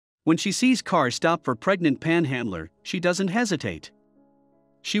When she sees car stop for pregnant panhandler, she doesn't hesitate.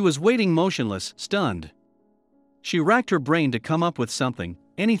 She was waiting motionless, stunned. She racked her brain to come up with something,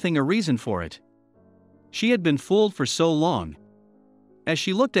 anything, a reason for it. She had been fooled for so long. As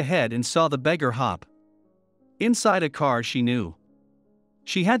she looked ahead and saw the beggar hop inside a car, she knew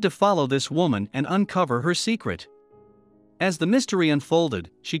she had to follow this woman and uncover her secret. As the mystery unfolded,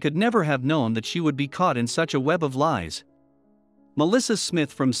 she could never have known that she would be caught in such a web of lies. Melissa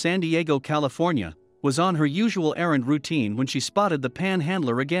Smith from San Diego, California, was on her usual errand routine when she spotted the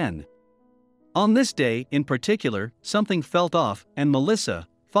panhandler again. On this day, in particular, something felt off, and Melissa,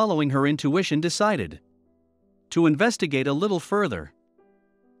 following her intuition, decided to investigate a little further.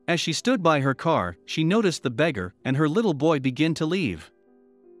 As she stood by her car, she noticed the beggar and her little boy begin to leave.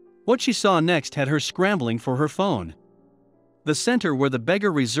 What she saw next had her scrambling for her phone. The center where the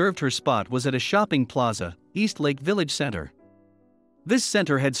beggar reserved her spot was at a shopping plaza, East Lake Village Center. This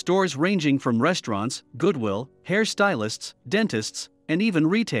center had stores ranging from restaurants, Goodwill, hair stylists, dentists, and even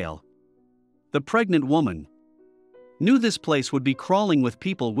retail. The pregnant woman knew this place would be crawling with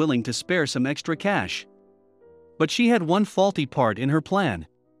people willing to spare some extra cash. But she had one faulty part in her plan.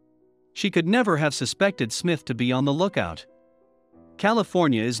 She could never have suspected Smith to be on the lookout.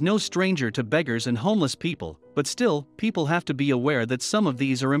 California is no stranger to beggars and homeless people, but still, people have to be aware that some of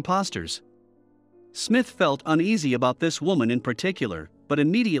these are imposters. Smith felt uneasy about this woman in particular, but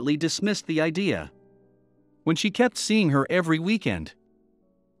immediately dismissed the idea. When she kept seeing her every weekend,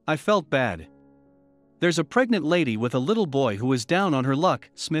 I felt bad. There's a pregnant lady with a little boy who is down on her luck,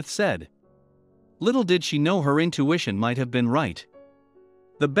 Smith said. Little did she know her intuition might have been right.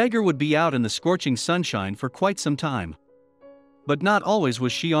 The beggar would be out in the scorching sunshine for quite some time. But not always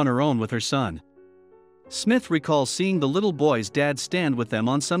was she on her own with her son. Smith recalls seeing the little boy's dad stand with them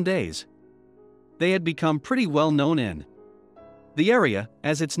on some days. They had become pretty well known in the area,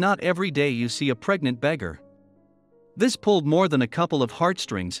 as it's not every day you see a pregnant beggar. This pulled more than a couple of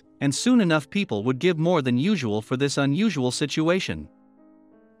heartstrings, and soon enough people would give more than usual for this unusual situation.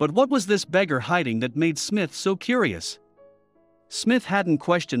 But what was this beggar hiding that made Smith so curious? Smith hadn't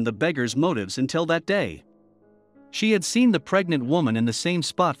questioned the beggar's motives until that day. She had seen the pregnant woman in the same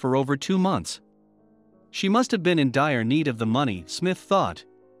spot for over 2 months. She must have been in dire need of the money, Smith thought.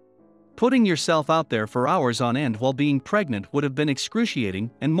 Putting yourself out there for hours on end while being pregnant would have been excruciating,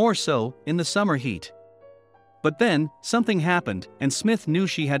 and more so, in the summer heat. But then, something happened, and Smith knew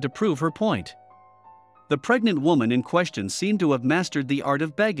she had to prove her point. The pregnant woman in question seemed to have mastered the art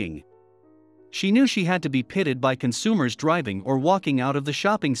of begging. She knew she had to be pitted by consumers driving or walking out of the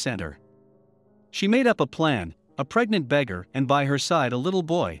shopping center. She made up a plan, a pregnant beggar, and by her side a little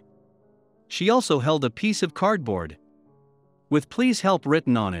boy. She also held a piece of cardboard with "Please help"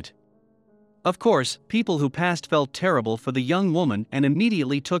 written on it. Of course, people who passed felt terrible for the young woman and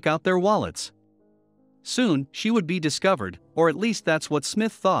immediately took out their wallets. Soon, she would be discovered, or at least that's what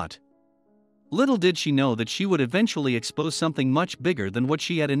Smith thought. Little did she know that she would eventually expose something much bigger than what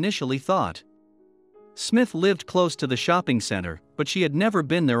she had initially thought. Smith lived close to the shopping center, but she had never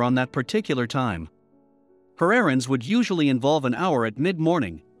been there on that particular time. Her errands would usually involve an hour at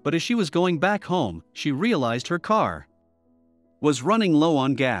mid-morning, but as she was going back home, she realized her car was running low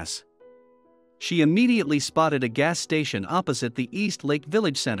on gas. She immediately spotted a gas station opposite the East Lake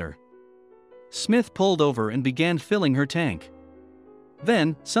Village Center. Smith pulled over and began filling her tank.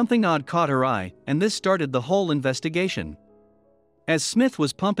 Then, something odd caught her eye, and this started the whole investigation. As Smith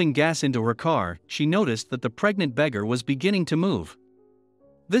was pumping gas into her car, she noticed that the pregnant beggar was beginning to move.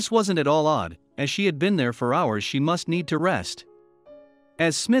 This wasn't at all odd, as she had been there for hours. She must need to rest.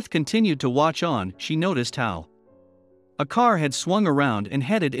 As Smith continued to watch on, she noticed how a car had swung around and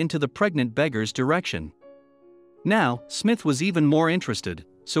headed into the pregnant beggar's direction. Now, Smith was even more interested,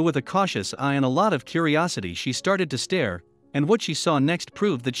 so with a cautious eye and a lot of curiosity she started to stare, and what she saw next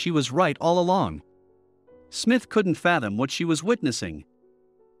proved that she was right all along. Smith couldn't fathom what she was witnessing.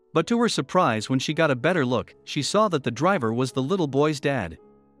 But to her surprise, when she got a better look, she saw that the driver was the little boy's dad.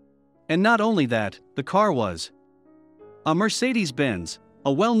 And not only that, the car was a Mercedes-Benz,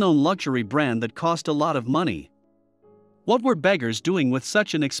 a well-known luxury brand that cost a lot of money. What were beggars doing with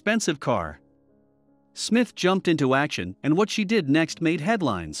such an expensive car? Smith jumped into action, and what she did next made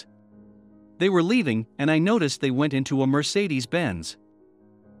headlines. They were leaving, and I noticed they went into a Mercedes-Benz.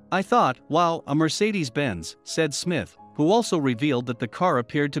 I thought, wow, a Mercedes-Benz, said Smith, who also revealed that the car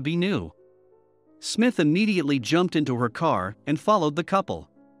appeared to be new. Smith immediately jumped into her car and followed the couple.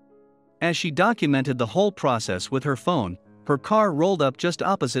 As she documented the whole process with her phone, her car rolled up just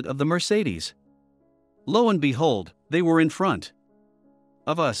opposite of the Mercedes. Lo and behold, they were in front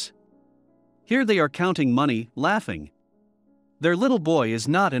of us. Here they are counting money, laughing. Their little boy is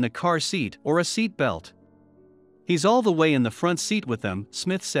not in a car seat or a seat belt. He's all the way in the front seat with them,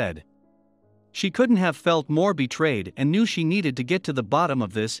 Smith said. She couldn't have felt more betrayed and knew she needed to get to the bottom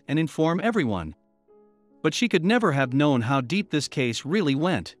of this and inform everyone. But she could never have known how deep this case really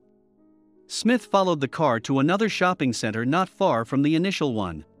went. Smith followed the car to another shopping center not far from the initial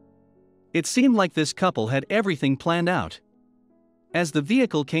one. It seemed like this couple had everything planned out. As the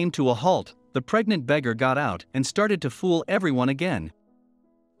vehicle came to a halt, the pregnant beggar got out and started to fool everyone again.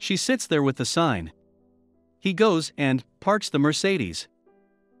 She sits there with the sign. He goes and parks the Mercedes.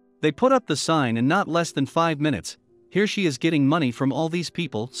 They put up the sign in not less than 5 minutes. Here she is getting money from all these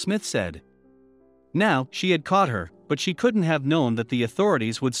people, Smith said. Now, she had caught her, but she couldn't have known that the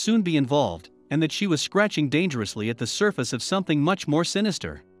authorities would soon be involved, and that she was scratching dangerously at the surface of something much more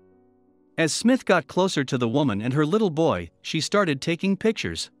sinister. As Smith got closer to the woman and her little boy, she started taking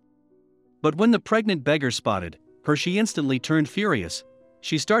pictures. But when the pregnant beggar spotted her, she instantly turned furious.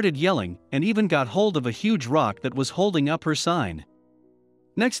 She started yelling and even got hold of a huge rock that was holding up her sign.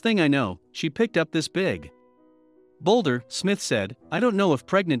 Next thing I know, she picked up this big boulder, Smith said. I don't know if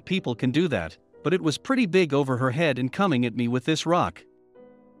pregnant people can do that, but it was pretty big over her head and coming at me with this rock.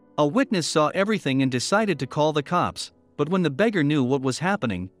 A witness saw everything and decided to call the cops, but when the beggar knew what was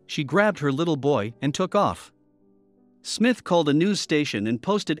happening, she grabbed her little boy and took off. Smith called a news station and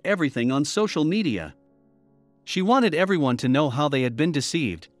posted everything on social media. She wanted everyone to know how they had been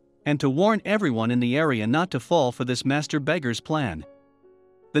deceived, and to warn everyone in the area not to fall for this master beggar's plan.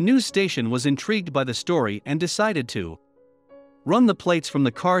 The news station was intrigued by the story and decided to run the plates from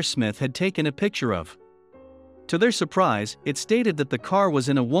the car Smith had taken a picture of. To their surprise, it stated that the car was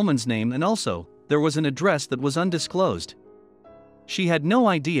in a woman's name and also, there was an address that was undisclosed. She had no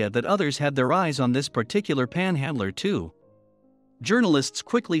idea that others had their eyes on this particular panhandler too. Journalists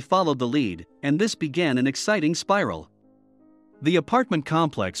quickly followed the lead, and this began an exciting spiral. The apartment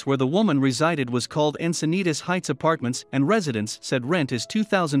complex where the woman resided was called Encinitas Heights Apartments, and residents said rent is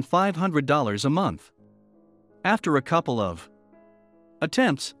 $2,500 a month. After a couple of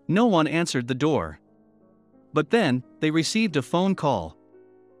attempts, no one answered the door. But then, they received a phone call.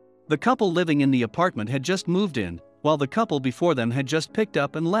 The couple living in the apartment had just moved in, while the couple before them had just picked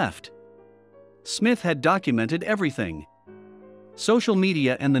up and left. Smith had documented everything. Social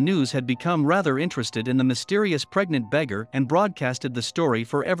media and the news had become rather interested in the mysterious pregnant beggar and broadcasted the story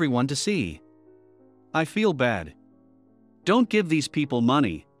for everyone to see. I feel bad. Don't give these people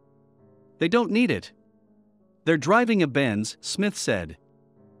money. They don't need it. They're driving a Benz, Smith said.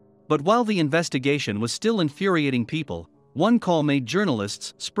 But while the investigation was still infuriating people, one call made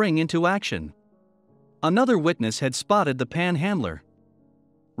journalists spring into action. Another witness had spotted the panhandler.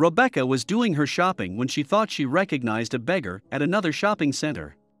 Rebecca was doing her shopping when she thought she recognized a beggar at another shopping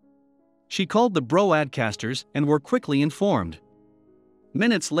center. She called the broadcasters and were quickly informed.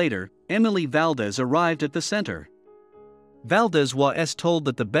 Minutes later, Emily Valdez arrived at the center. Valdez was told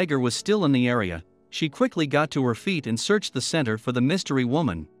that the beggar was still in the area. She quickly got to her feet and searched the center for the mystery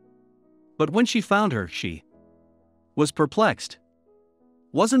woman. But when she found her, she was perplexed.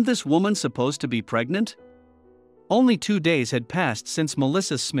 Wasn't this woman supposed to be pregnant? Only 2 days had passed since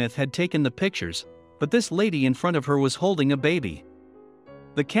Melissa Smith had taken the pictures, but this lady in front of her was holding a baby.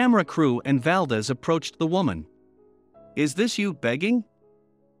 The camera crew and Valdez approached the woman. Is this you begging?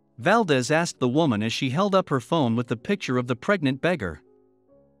 Valdez asked the woman as she held up her phone with the picture of the pregnant beggar.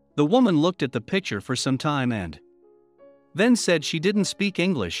 The woman looked at the picture for some time and then said she didn't speak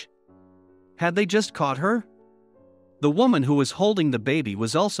English. Had they just caught her? The woman who was holding the baby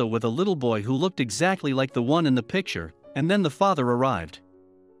was also with a little boy who looked exactly like the one in the picture, and then the father arrived.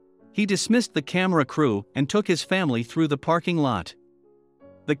 He dismissed the camera crew and took his family through the parking lot.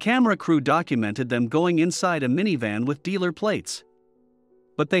 The camera crew documented them going inside a minivan with dealer plates.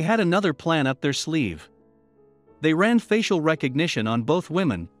 But they had another plan up their sleeve. They ran facial recognition on both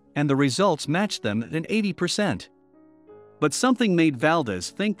women, and the results matched them at 80%. But something made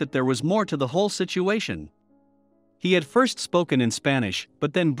Valdez think that there was more to the whole situation. He had first spoken in Spanish,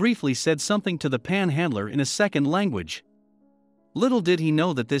 but then briefly said something to the panhandler in a second language. Little did he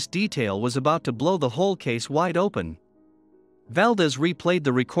know that this detail was about to blow the whole case wide open. Valdez replayed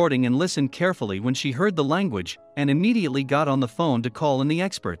the recording and listened carefully when she heard the language, and immediately got on the phone to call in the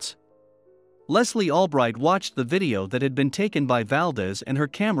experts. Leslie Albright watched the video that had been taken by Valdez and her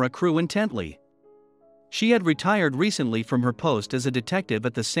camera crew intently. She had retired recently from her post as a detective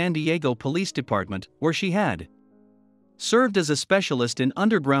at the San Diego Police Department, where she had served as a specialist in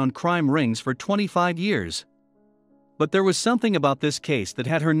underground crime rings for 25 years. But there was something about this case that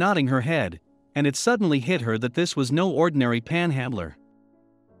had her nodding her head, and it suddenly hit her that this was no ordinary panhandler.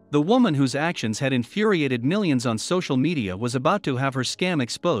 The woman whose actions had infuriated millions on social media was about to have her scam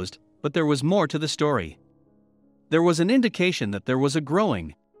exposed, but there was more to the story. There was an indication that there was a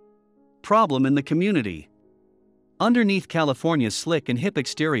growing problem in the community. Underneath California's slick and hip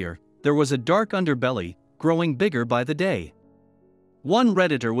exterior, there was a dark underbelly, growing bigger by the day. One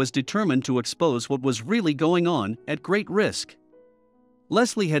Redditor was determined to expose what was really going on, at great risk.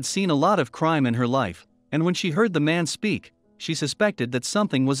 Leslie had seen a lot of crime in her life, and when she heard the man speak, she suspected that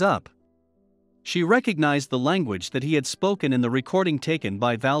something was up. She recognized the language that he had spoken in the recording taken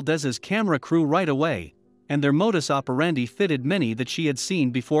by Valdez's camera crew right away, and their modus operandi fitted many that she had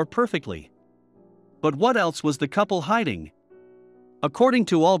seen before perfectly. But what else was the couple hiding? According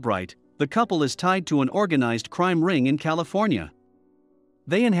to Albright, the couple is tied to an organized crime ring in California.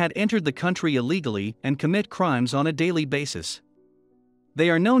 They had entered the country illegally and commit crimes on a daily basis. They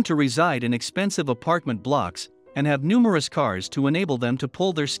are known to reside in expensive apartment blocks and have numerous cars to enable them to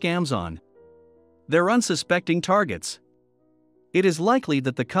pull their scams on. They're unsuspecting targets. It is likely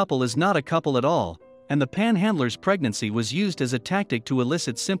that the couple is not a couple at all, and the Panhandler's pregnancy was used as a tactic to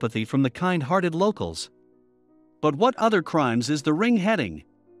elicit sympathy from the kind-hearted locals. But what other crimes is the ring heading?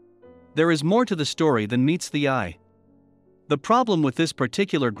 There is more to the story than meets the eye. The problem with this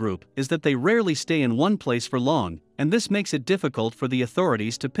particular group is that they rarely stay in one place for long, and this makes it difficult for the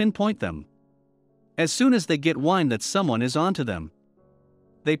authorities to pinpoint them. As soon as they get wind that someone is onto them,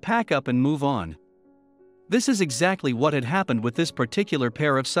 they pack up and move on. This is exactly what had happened with this particular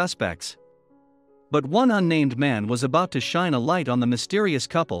pair of suspects. But one unnamed man was about to shine a light on the mysterious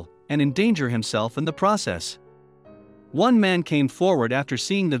couple and endanger himself in the process. One man came forward after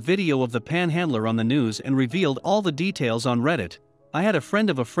seeing the video of the Panhandler on the news and revealed all the details on Reddit. "I had a friend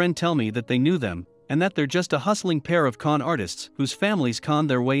of a friend tell me that they knew them, and that they're just a hustling pair of con artists whose families conned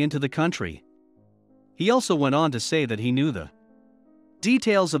their way into the country." He also went on to say that he knew the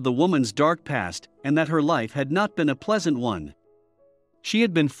details of the woman's dark past and that her life had not been a pleasant one. She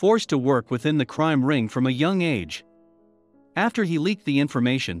had been forced to work within the crime ring from a young age. After he leaked the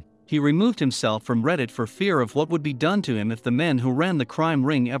information, he removed himself from Reddit for fear of what would be done to him if the men who ran the crime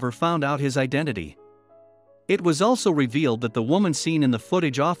ring ever found out his identity. It was also revealed that the woman seen in the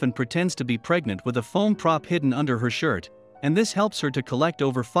footage often pretends to be pregnant with a foam prop hidden under her shirt, and this helps her to collect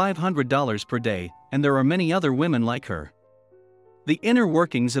over $500 per day, and there are many other women like her. The inner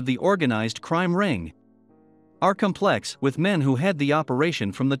workings of the organized crime ring are complex, with men who head the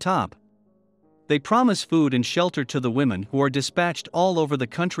operation from the top. They promise food and shelter to the women who are dispatched all over the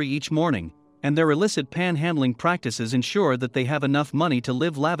country each morning, and their illicit panhandling practices ensure that they have enough money to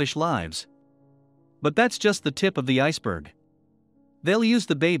live lavish lives. But that's just the tip of the iceberg. They'll use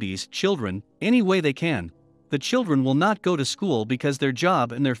the babies, children, any way they can. The children will not go to school because their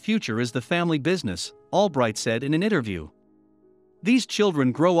job and their future is the family business, Albright said in an interview. These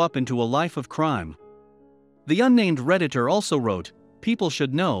children grow up into a life of crime. The unnamed Redditor also wrote, "People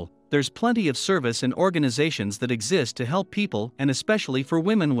should know, there's plenty of service and organizations that exist to help people, and especially for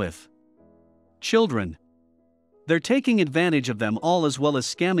women with children. They're taking advantage of them all, as well as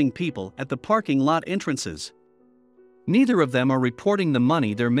scamming people at the parking lot entrances. Neither of them are reporting the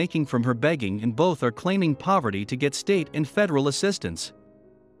money they're making from her begging, and both are claiming poverty to get state and federal assistance."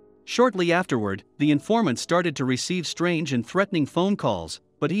 Shortly afterward, the informant started to receive strange and threatening phone calls,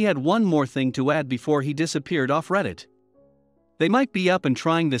 but he had one more thing to add before he disappeared off Reddit. "They might be up and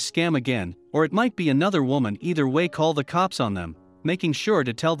trying this scam again, or it might be another woman. Either way, call the cops on them," making sure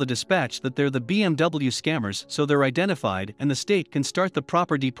to tell the dispatch that they're the BMW scammers so they're identified and the state can start the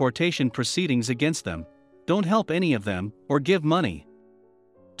proper deportation proceedings against them. Don't help any of them, or give money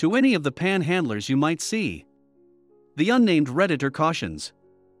to any of the panhandlers you might see. The unnamed Redditor cautions.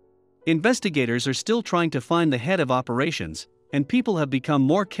 Investigators are still trying to find the head of operations, and people have become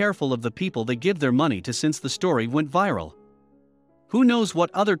more careful of the people they give their money to since the story went viral. Who knows what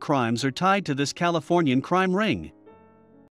other crimes are tied to this Californian crime ring?